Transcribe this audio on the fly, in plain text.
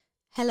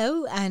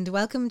Hello and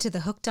welcome to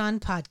the Hooked On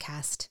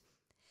podcast.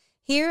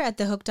 Here at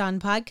the Hooked On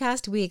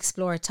podcast, we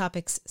explore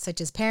topics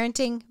such as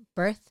parenting,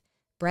 birth,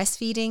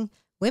 breastfeeding,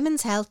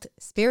 women's health,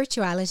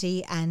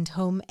 spirituality, and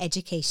home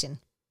education.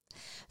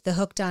 The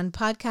Hooked On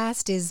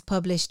podcast is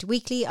published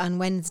weekly on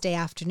Wednesday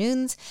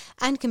afternoons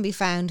and can be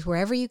found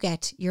wherever you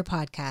get your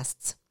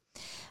podcasts.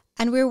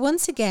 And we're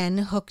once again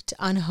hooked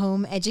on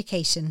home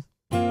education.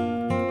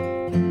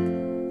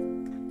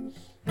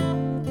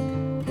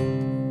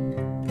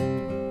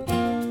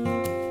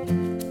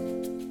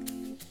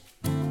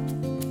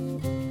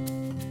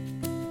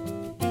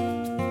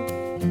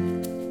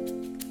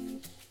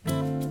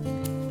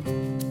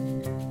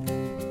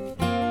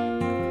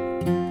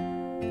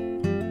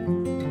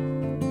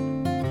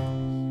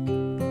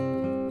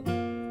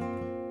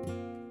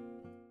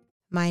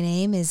 My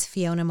name is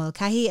Fiona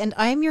Mulcahy and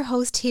I'm your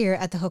host here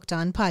at the Hooked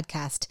On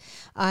podcast.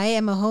 I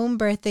am a home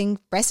birthing,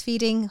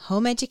 breastfeeding,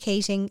 home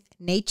educating,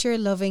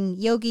 nature-loving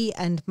yogi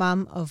and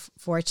mom of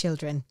 4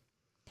 children.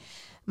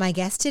 My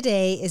guest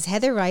today is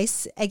Heather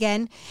Rice.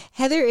 Again,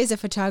 Heather is a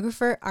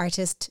photographer,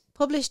 artist,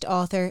 published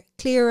author,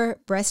 clearer,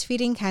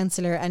 breastfeeding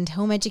counsellor and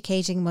home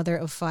educating mother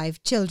of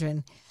 5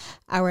 children.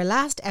 Our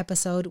last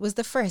episode was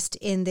the first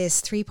in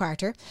this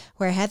 3-parter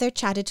where Heather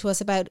chatted to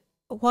us about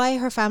why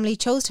her family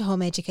chose to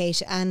home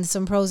educate and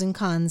some pros and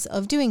cons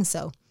of doing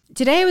so.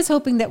 Today I was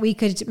hoping that we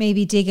could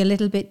maybe dig a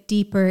little bit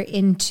deeper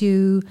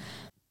into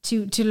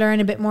to learn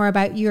a bit more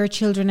about your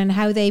children and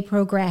how they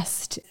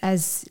progressed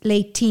as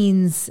late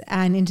teens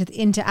and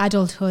into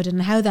adulthood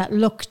and how that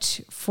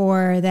looked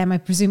for them. I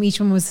presume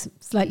each one was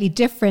slightly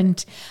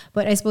different,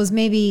 but I suppose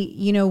maybe,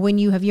 you know, when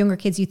you have younger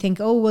kids, you think,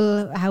 oh,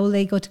 well, how will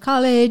they go to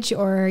college,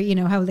 or, you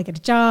know, how will they get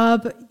a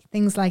job,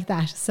 things like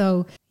that.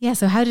 So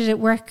how did it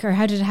work, or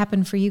how did it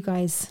happen for you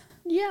guys?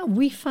 Yeah,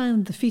 we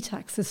found the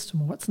FETAC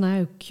system, what's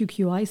now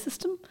QQI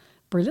system,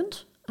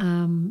 brilliant.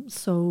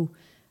 So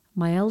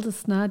my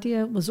eldest,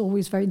 Nadia, was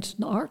always very interested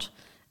in art.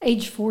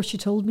 Age 4, she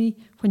told me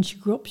when she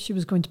grew up she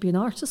was going to be an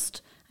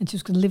artist and she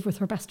was going to live with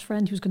her best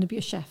friend who was going to be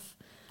a chef.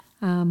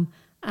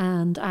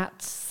 And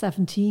at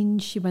 17,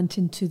 she went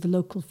into the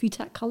local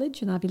FETAC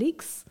college in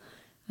Abbeyleix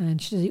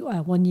and she did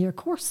a 1-year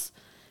course,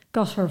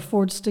 got her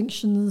 4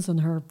 distinctions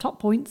and her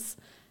top points,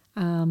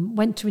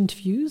 went to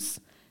interviews.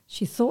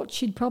 She thought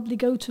she'd probably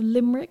go to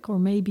Limerick or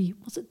maybe,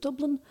 was it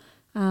Dublin?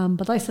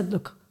 But I said,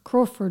 look,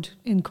 Crawford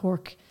in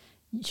Cork,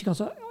 she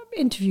got an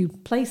interview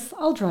place,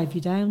 I'll drive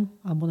you down.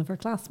 I'm one of her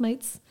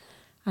classmates.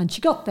 And she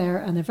got there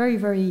and a very,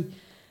 very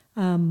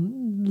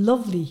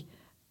lovely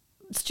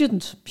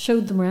student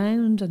showed them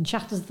around and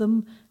chatted to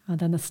them. And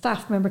then a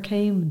staff member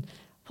came, and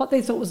what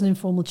they thought was an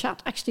informal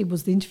chat actually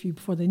was the interview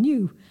before they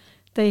knew.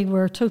 They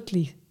were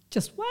totally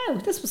just, wow,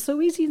 this was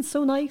so easy and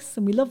so nice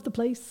and we loved the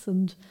place.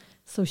 And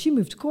so she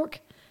moved to Cork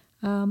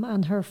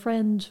and her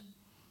friend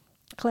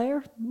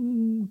Claire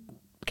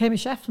became a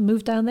chef and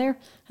moved down there,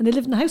 and they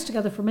lived in the house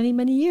together for many,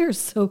 many years.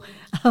 So,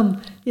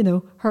 you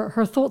know,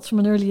 her thoughts from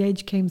an early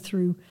age came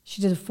through.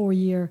 She did a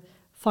 4-year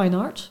fine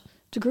art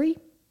degree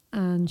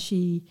and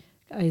she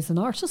is an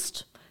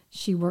artist.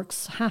 She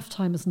works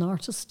half-time as an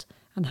artist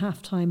and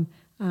half-time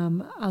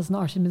as an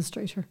art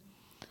administrator.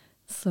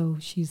 So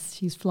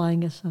she's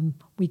flying it, and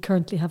we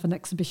currently have an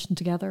exhibition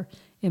together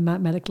in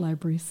Mount Medic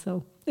Library.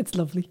 So it's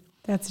lovely.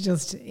 That's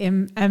just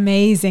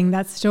amazing,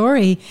 that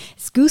story.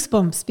 It's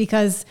goosebumps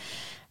because,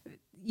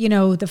 you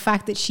know, the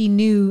fact that she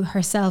knew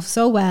herself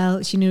so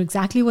well, she knew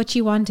exactly what she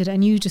wanted,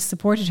 and you just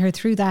supported her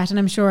through that. And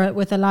I'm sure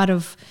with a lot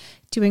of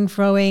toing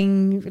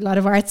froing, a lot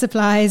of art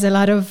supplies, a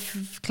lot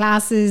of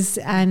classes,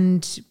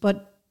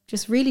 but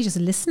just really just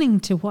listening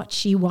to what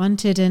she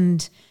wanted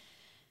and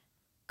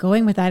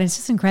going with that. It's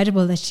just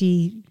incredible that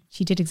she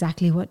did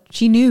exactly what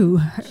she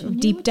knew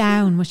deep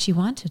down what she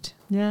wanted.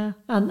 Yeah,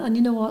 and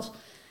you know what?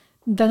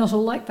 They're not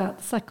all like that.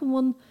 The second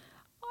one,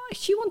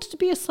 she wanted to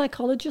be a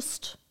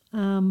psychologist.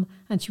 And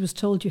she was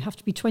told you have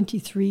to be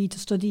 23 to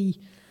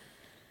study.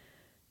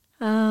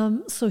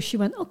 So she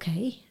went,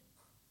 okay.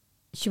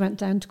 She went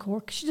down to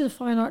Cork. She did a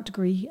fine art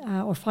degree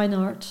or fine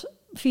art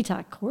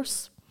FETAC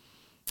course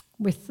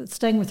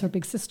staying with her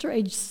big sister,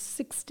 age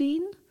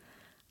 16,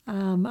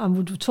 and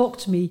would talk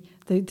to me.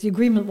 The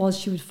agreement was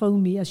she would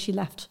phone me as she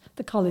left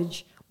the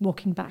college,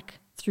 walking back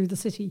through the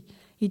city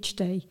each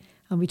day,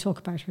 and we talk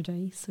about her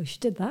day. So she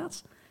did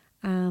that,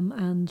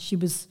 and she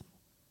was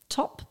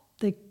top.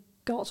 They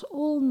got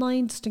all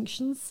 9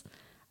 distinctions,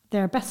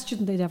 their best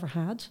student they'd ever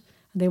had,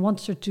 and they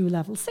wanted her to do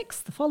level 6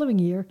 the following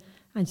year.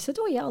 And she said,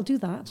 oh yeah, I'll do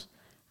that.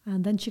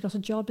 And then she got a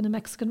job in a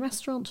Mexican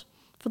restaurant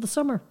for the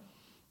summer.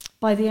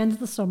 By the end of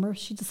the summer,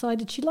 she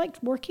decided she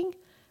liked working,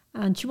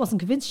 and she wasn't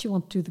convinced she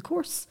wanted to do the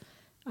course.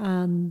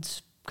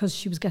 And because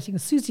she was getting a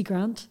Susie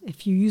grant,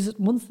 if you use it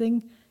one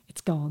thing,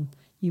 it's gone.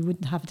 You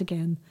wouldn't have it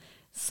again.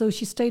 So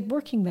she stayed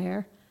working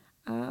there,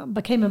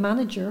 became a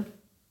manager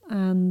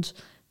and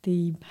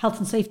the health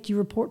and safety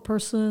report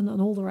person and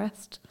all the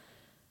rest.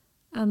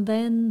 And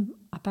then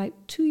about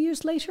 2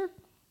 years later,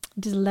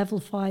 did a level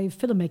 5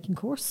 filmmaking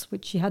course,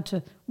 which she had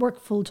to work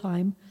full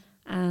time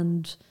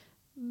and,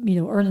 you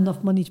know, earn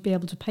enough money to be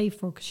able to pay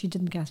for because she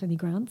didn't get any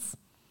grants.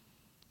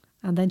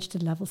 And then she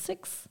did level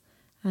 6,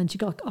 and she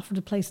got offered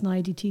a place in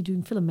IDT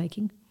doing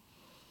filmmaking,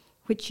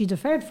 which she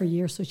deferred for a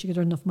year so she could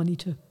earn enough money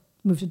to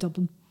move to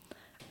Dublin.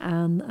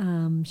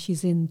 And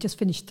she's just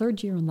finished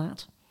 3rd year on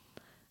that,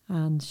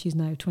 and she's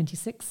now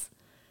 26.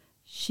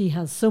 She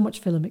has so much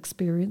film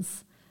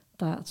experience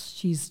that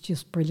she's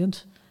just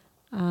brilliant.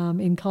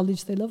 In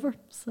college, they love her.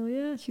 So,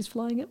 yeah, she's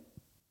flying it.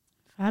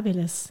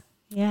 Fabulous.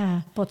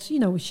 Yeah. But, you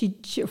know, she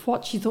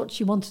what she thought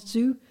she wanted to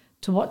do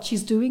to what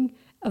she's doing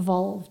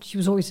evolved. She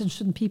was always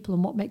interested in people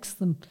and what makes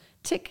them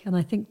tick. And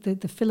I think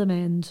the film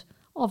end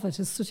of it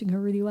is suiting her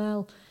really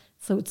well.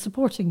 So it's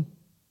supporting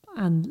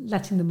and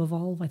letting them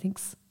evolve, I think,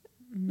 is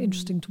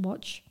interesting to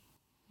watch.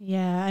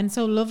 Yeah, and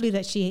so lovely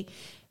that she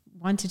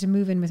wanted to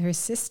move in with her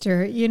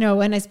sister, you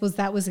know, and I suppose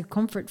that was a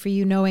comfort for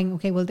you knowing,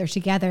 okay, well, they're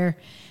together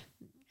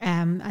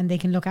and they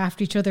can look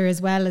after each other,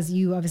 as well as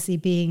you obviously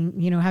being,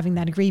 you know, having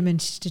that agreement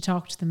to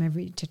talk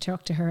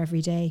to her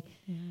every day.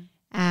 Yeah.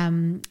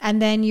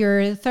 And then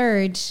your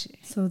third.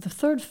 So the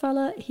third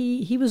fella,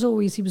 he was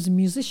a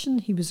musician,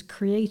 he was a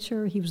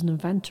creator, he was an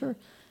inventor.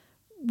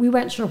 We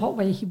weren't sure what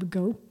way he would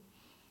go.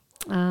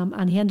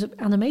 And he ended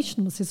up,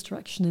 animation was his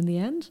direction in the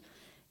end.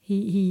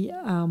 He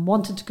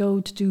wanted to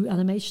go to do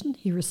animation.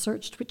 He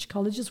researched which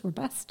colleges were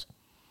best.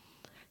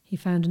 He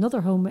found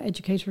another home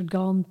educator had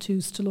gone to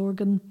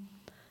Stillorgan,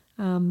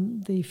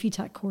 the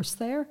FETAC course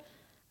there,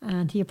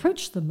 and he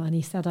approached them and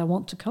he said, I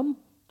want to come.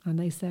 And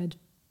they said,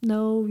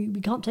 no, we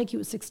can't take you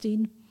at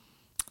 16.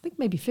 I think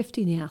maybe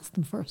 15 he asked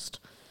them first.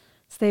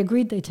 So they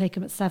agreed they'd take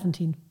him at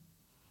 17.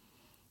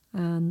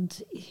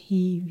 And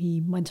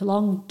he went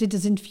along, did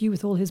his interview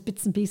with all his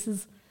bits and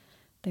pieces.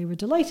 They were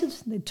delighted.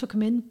 They took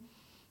him in.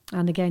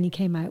 And again, he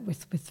came out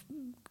with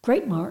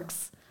great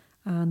marks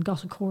and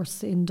got a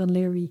course in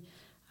Dunleary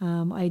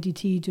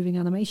IDT doing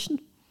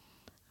animation.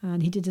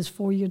 And he did his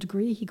 4-year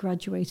degree. He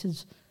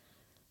graduated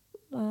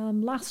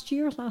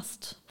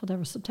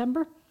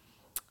September.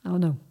 Oh,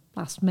 no,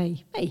 last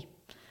May.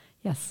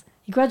 Yes,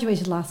 he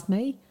graduated last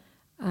May,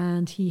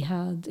 and he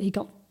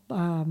got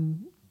a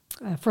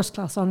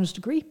first-class honours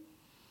degree.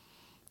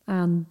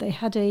 And they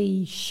had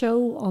a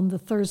show on the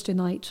Thursday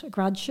night, a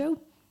grad show,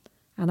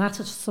 and at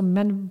it some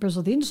members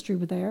of the industry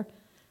were there.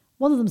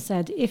 One of them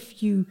said,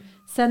 if you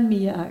send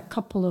me a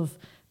couple of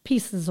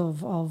pieces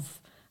of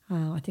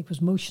I think it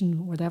was motion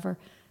or whatever,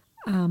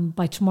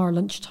 by tomorrow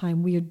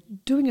lunchtime, we are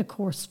doing a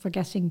course for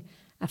getting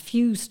a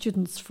few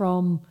students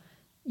from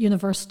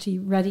university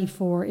ready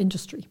for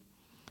industry.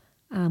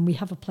 And we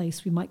have a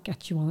place, we might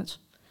get you on it.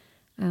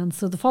 And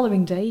so the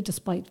following day,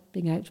 despite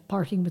being out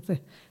partying with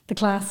the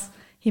class,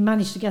 he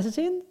managed to get it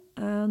in.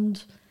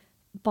 And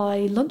by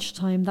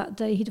lunchtime that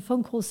day, he had a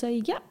phone call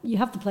say, yeah, you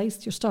have the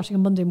place, you're starting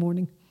on Monday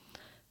morning.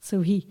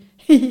 So he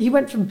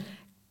went from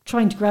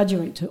trying to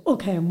graduate to,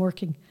 okay, I'm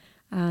working.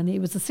 And it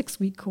was a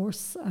 6-week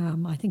course.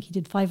 I think he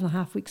did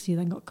 5.5 weeks, he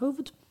then got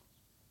COVID.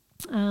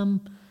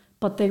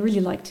 But they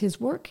really liked his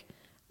work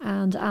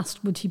and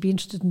asked would he be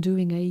interested in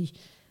doing a,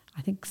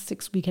 I think,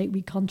 6-week,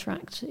 8-week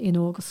contract in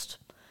August.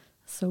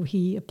 So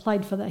he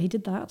applied for that, he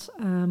did that,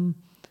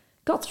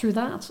 got through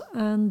that,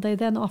 and they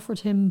then offered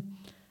him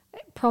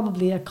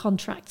probably a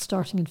contract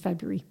starting in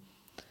February.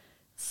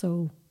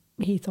 So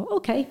he thought,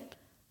 okay.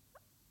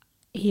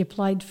 He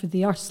applied for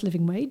the artist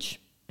living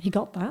wage. He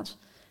got that.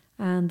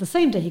 And the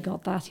same day he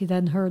got that, he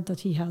then heard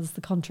that he has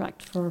the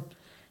contract for...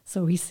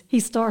 So he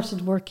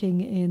started working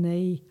in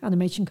a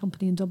animation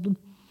company in Dublin.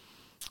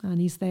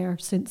 And he's there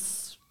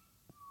since,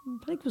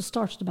 I think it was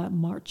started about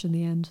March in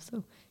the end.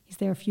 So he's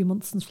there a few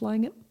months and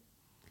flying it.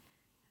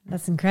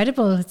 That's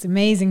incredible. It's an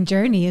amazing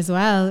journey as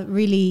well.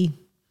 Really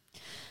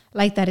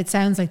like that. It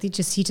sounds like he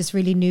just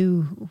really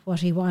knew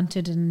what he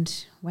wanted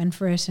and went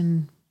for it.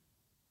 And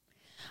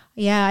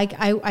yeah,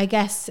 I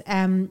guess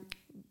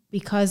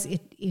because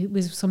it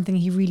was something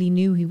he really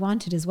knew he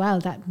wanted as well,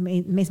 that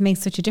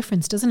makes such a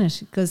difference, doesn't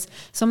it? Because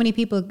so many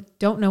people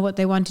don't know what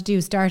they want to do,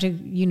 start a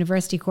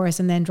university course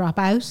and then drop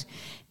out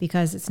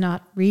because it's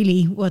not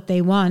really what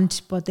they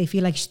want, but they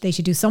feel like they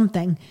should do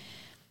something.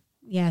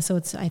 Yeah, so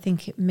it's, I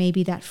think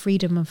maybe that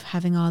freedom of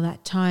having all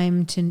that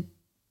time to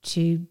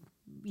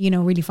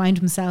really find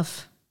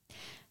himself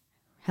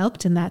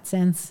helped in that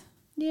sense.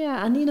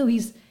 Yeah, and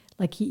he's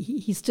like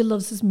he still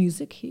loves his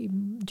music.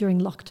 During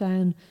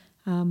lockdown,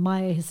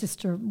 Maya, his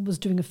sister, was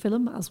doing a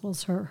film, as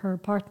was her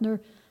partner,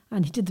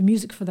 and he did the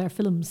music for their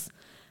films.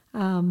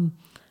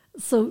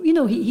 So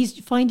he's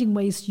finding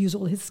ways to use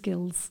all his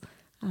skills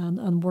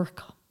and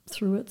work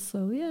through it.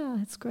 So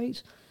yeah, it's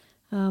great.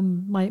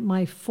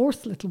 My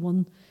fourth little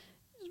one,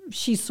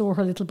 she saw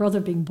her little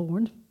brother being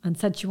born and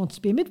said she wanted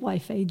to be a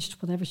midwife,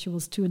 aged whatever she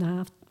was,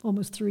 2.5,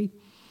 almost 3.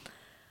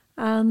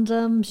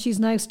 And she's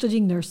now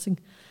studying nursing.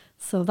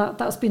 So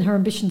that's been her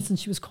ambition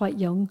since she was quite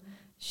young.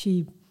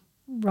 She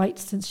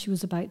writes since she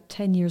was about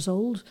 10 years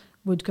old,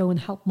 would go and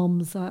help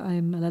mums.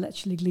 I'm an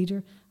Electric League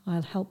leader.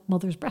 I'll help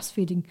mothers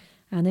breastfeeding.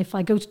 And if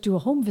I go to do a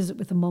home visit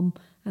with a mum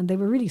and they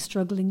were really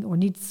struggling or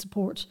needed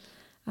support,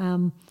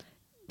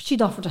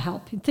 she'd offer to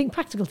help. Think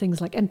practical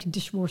things like emptying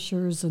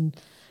dishwashers, and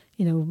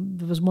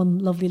there was one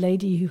lovely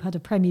lady who had a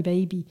preemie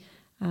baby,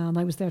 And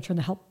I was there trying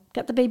to help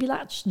get the baby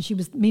latched. And she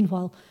was,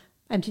 meanwhile,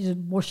 emptied a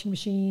washing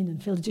machine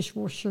and filled a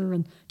dishwasher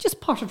and just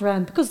potted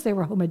around. Because they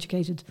were home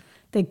educated,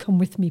 they'd come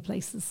with me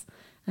places.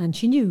 And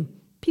she knew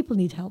people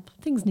need help,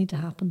 things need to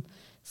happen.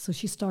 So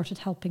she started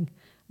helping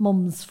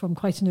mums from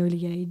quite an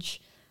early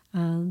age.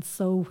 And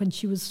so when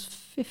she was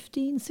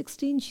 15,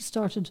 16, she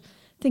started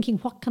thinking,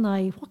 what can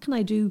I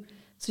do?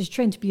 So she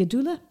trained to be a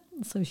doula.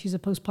 So she's a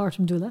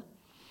postpartum doula.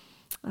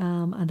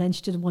 And then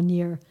she did a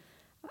 1-year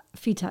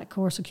FETAC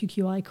course, a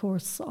QQI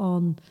course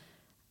on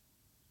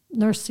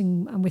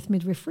nursing and with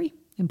midwifery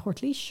in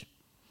Portlaoise.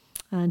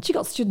 And she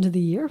got Student of the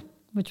Year,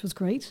 which was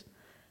great.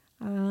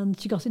 And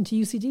she got into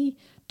UCD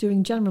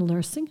doing general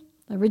nursing.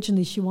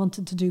 Originally, she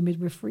wanted to do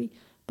midwifery,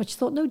 but she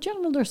thought, no,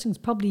 general nursing is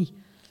probably,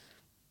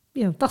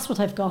 that's what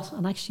I've got,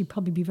 and actually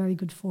probably be very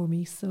good for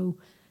me. So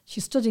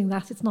she's studying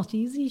that. It's not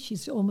easy.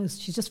 She's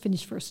just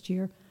finished first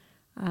year,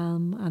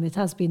 and it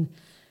has been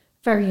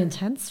very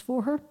intense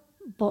for her,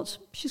 but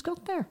she's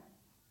got there.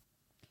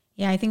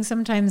 Yeah, I think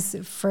sometimes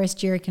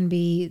first year can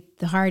be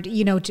the hard,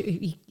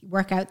 to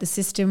work out the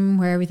system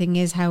where everything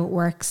is, how it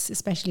works,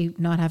 especially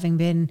not having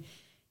been,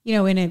 in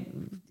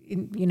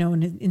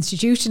an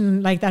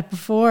institution like that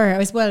before.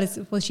 As well as,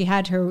 well, she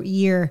had her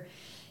year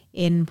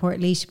in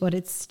Portlaoise, but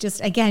it's just,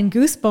 again,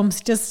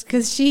 goosebumps just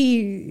because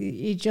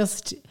she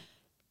just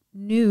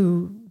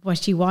knew what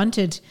she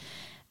wanted.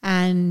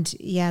 And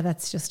yeah,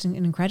 that's just an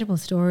incredible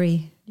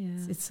story.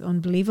 Yeah. It's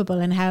unbelievable.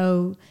 And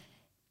how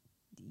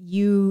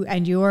you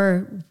and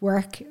your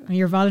work,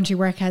 your voluntary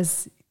work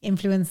has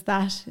influenced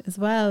that as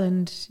well.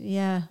 And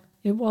yeah.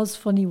 It was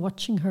funny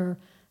watching her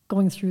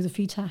going through the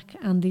FETAC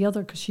and the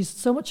other, because she's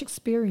so much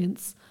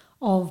experience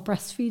of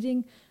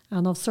breastfeeding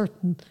and of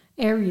certain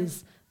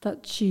areas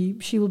that she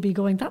will be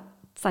going,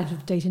 that's out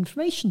of date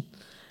information.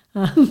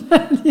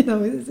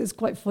 It's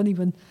quite funny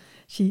when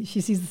she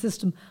sees the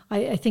system.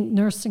 I think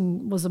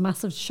nursing was a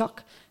massive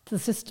shock to the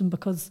system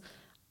because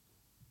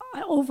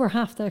over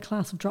half their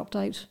class have dropped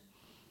out.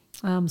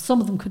 Some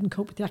of them couldn't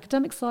cope with the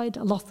academic side.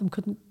 A lot of them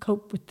couldn't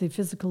cope with the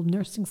physical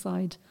nursing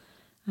side.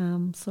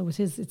 So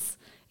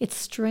it's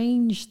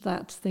strange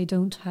that they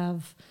don't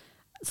have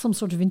some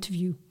sort of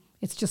interview.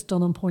 It's just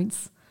done on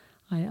points.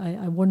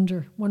 I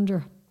wonder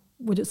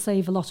would it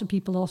save a lot of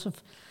people a lot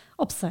of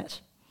upset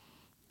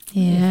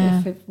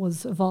if it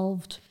was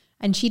evolved.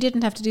 And she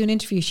didn't have to do an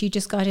interview. She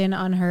just got in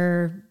on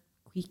her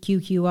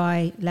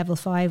QQI level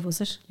 5, was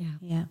it?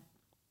 Yeah.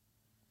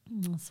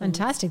 So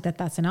fantastic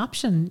that's an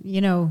option,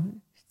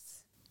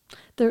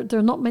 There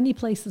are not many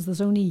places.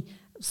 There's only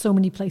so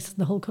many places in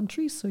the whole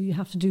country, so you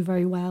have to do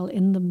very well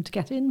in them to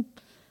get in.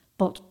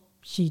 But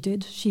she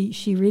did.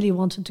 She really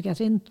wanted to get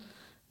in.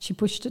 She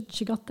pushed it.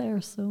 She got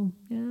there. So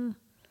yeah.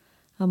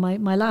 And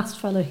my last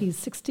fellow, he's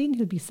 16.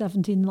 He'll be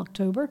 17 in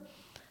October,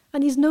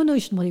 and he's no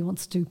notion what he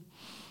wants to do.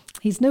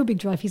 He's no big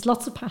drive. He's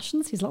lots of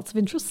passions. He's lots of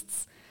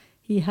interests.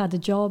 He had a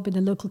job in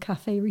a local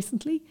cafe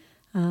recently,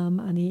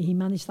 and he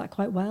managed that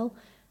quite well.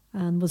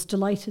 And was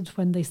delighted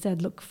when they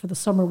said, look, for the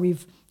summer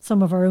we've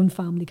some of our own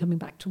family coming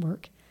back to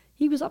work.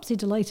 He was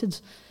absolutely delighted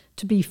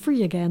to be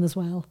free again as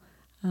well.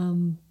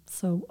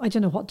 So I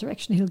don't know what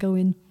direction he'll go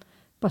in,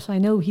 but I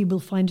know he will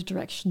find a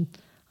direction.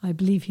 I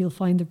believe he'll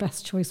find the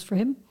best choice for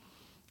him.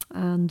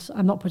 And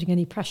I'm not putting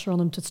any pressure on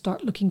him to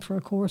start looking for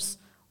a course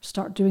or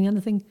start doing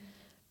anything.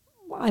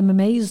 I'm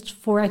amazed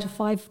 4 out of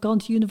 5 have gone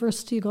to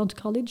university or gone to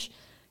college,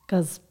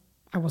 because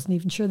I wasn't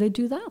even sure they'd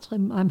do that.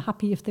 I'm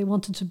happy if they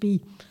wanted to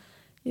be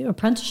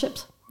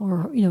apprenticeships,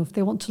 or if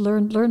they want to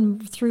learn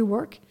through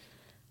work.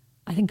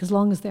 I think as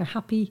long as they're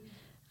happy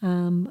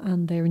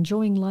and they're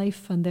enjoying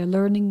life and they're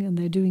learning and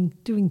they're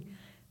doing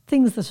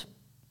things that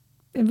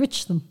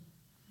enrich them,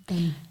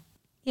 then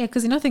yeah,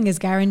 because nothing is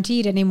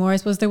guaranteed anymore. I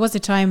suppose there was a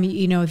time,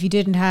 if you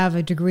didn't have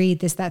a degree,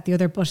 this, that, the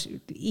other, but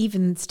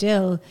even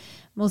still,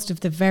 most of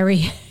the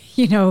very,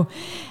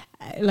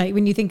 like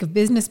when you think of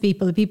business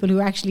people, the people who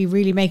are actually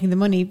really making the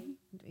money,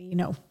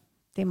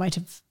 they might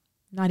have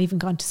not even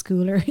gone to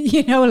school, or,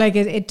 like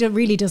it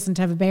really doesn't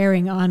have a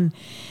bearing on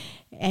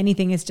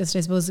anything. It's just,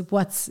 I suppose,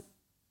 what's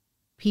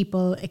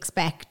people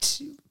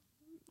expect,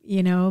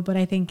 but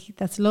I think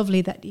that's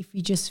lovely that if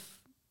you just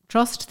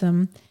trust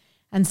them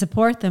and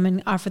support them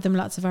and offer them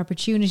lots of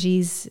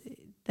opportunities,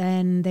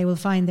 then they will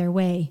find their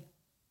way.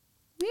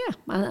 Yeah,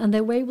 and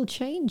their way will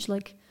change.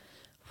 Like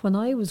when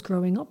I was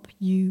growing up,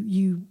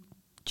 you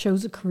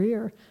chose a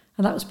career,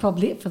 and that was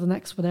probably it for the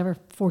next,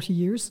 40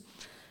 years.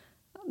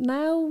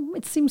 Now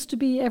it seems to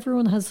be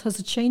everyone has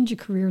a change of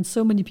career, and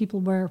so many people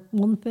wear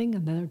one thing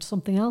and then they're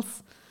something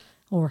else,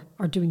 or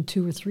are doing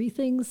 2 or 3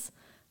 things.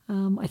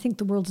 I think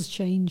the world has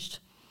changed,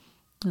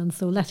 and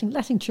so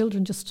letting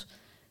children just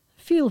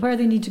feel where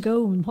they need to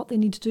go and what they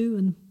need to do.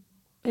 And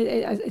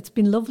it's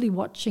been lovely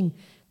watching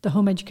the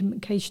home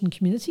education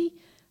community.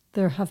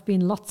 There have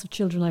been lots of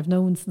children I've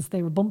known since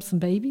they were bumps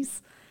and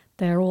babies.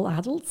 They're all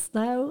adults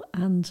now,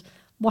 and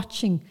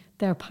watching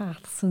their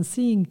paths and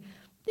seeing,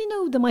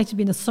 there might have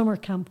been a summer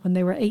camp when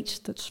they were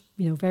 8 that,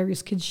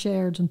 various kids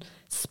shared and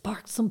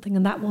sparked something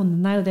in that one,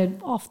 and now they're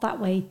off that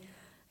way.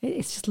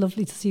 It's just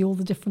lovely to see all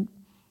the different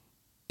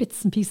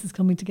bits and pieces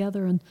coming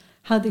together and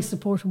how they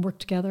support and work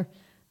together.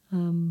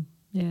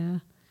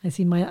 I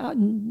see my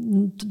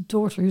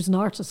daughter, who's an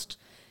artist,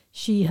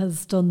 she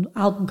has done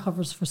album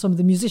covers for some of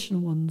the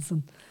musician ones.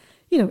 And,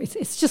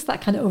 it's just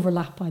that kind of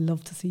overlap I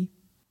love to see.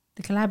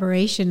 The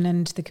collaboration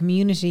and the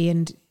community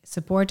and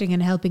supporting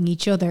and helping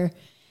each other.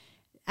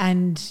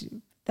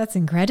 And that's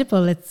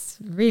incredible. It's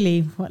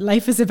really what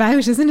life is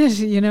about, isn't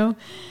it?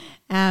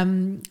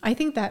 I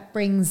think that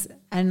brings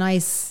a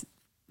nice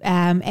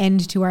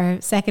end to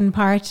our second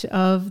part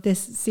of this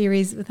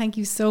series. Thank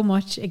you so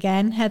much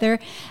again, Heather.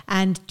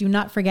 And do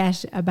not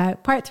forget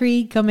about part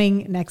 3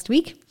 coming next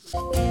week.